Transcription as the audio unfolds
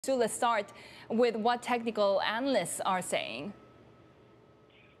So let's start with what technical analysts are saying.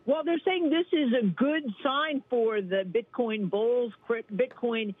 Well, they're saying this is a good sign for the Bitcoin bulls.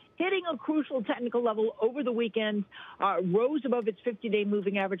 Bitcoin hitting a crucial technical level over the weekend, rose above its 50-day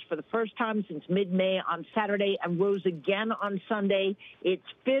moving average for the first time since mid-May on Saturday and rose again on Sunday, its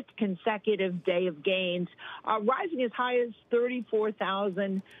fifth consecutive day of gains, rising as high as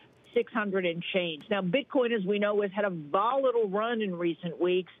 34,600 and change. Now, Bitcoin, as we know, has had a volatile run in recent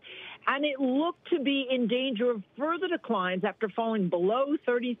weeks, and it looked to be in danger of further declines after falling below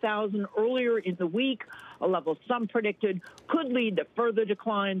 30,000 earlier in the week, a level some predicted could lead to further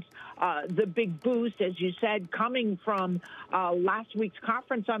declines. The big boost, as you said, coming from last week's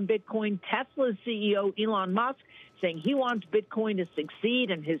conference on Bitcoin, Tesla's CEO Elon Musk saying he wants Bitcoin to succeed,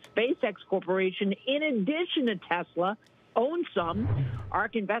 and his SpaceX corporation, in addition to Tesla, owns some.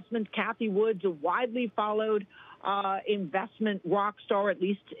 ARK Investments, Cathie Wood's a widely followed investment rock star, at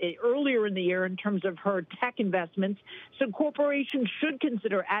least earlier in the year in terms of her tech investments. So corporations should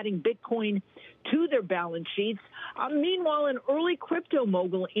consider adding Bitcoin to their balance sheets. Meanwhile, an early crypto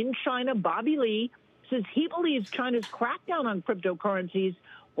mogul in China, Bobby Lee, says he believes China's crackdown on cryptocurrencies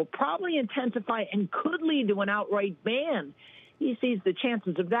will probably intensify and could lead to an outright ban. He sees the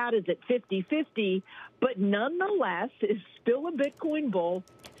chances of that as at 50-50, but nonetheless is still a Bitcoin bull,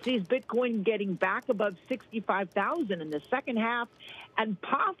 sees Bitcoin getting back above 65,000 in the second half and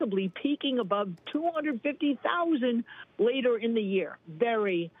possibly peaking above 250,000 later in the year.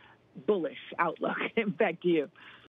 Very bullish outlook. Back to you.